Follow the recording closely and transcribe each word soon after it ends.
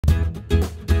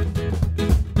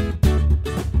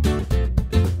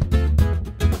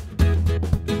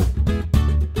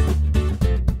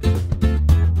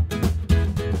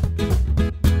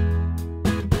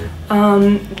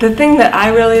The thing that I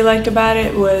really liked about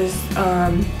it was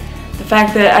the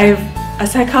fact that I have a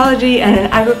psychology and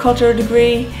an agriculture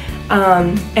degree,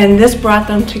 and this brought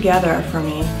them together for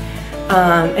me.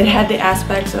 It had the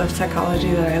aspects of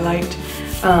psychology that I liked,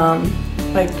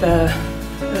 like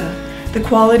the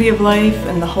quality of life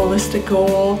and the holistic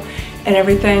goal and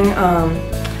everything.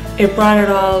 It brought it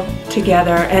all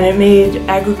together, and it made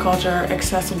agriculture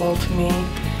accessible to me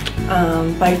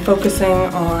by focusing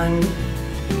on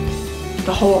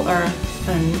the whole earth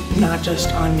and not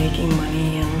just on making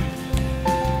money.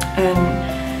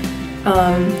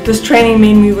 And this training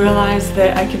made me realize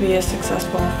that I could be a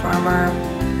successful farmer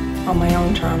on my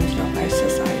own terms, not by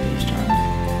society's terms.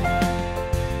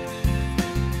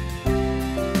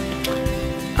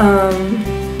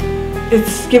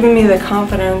 It's given me the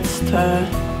confidence to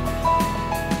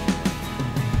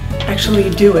actually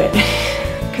do it,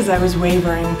 because I was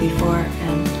wavering before,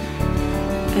 and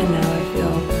now I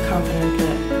feel confident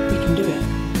that we can do it.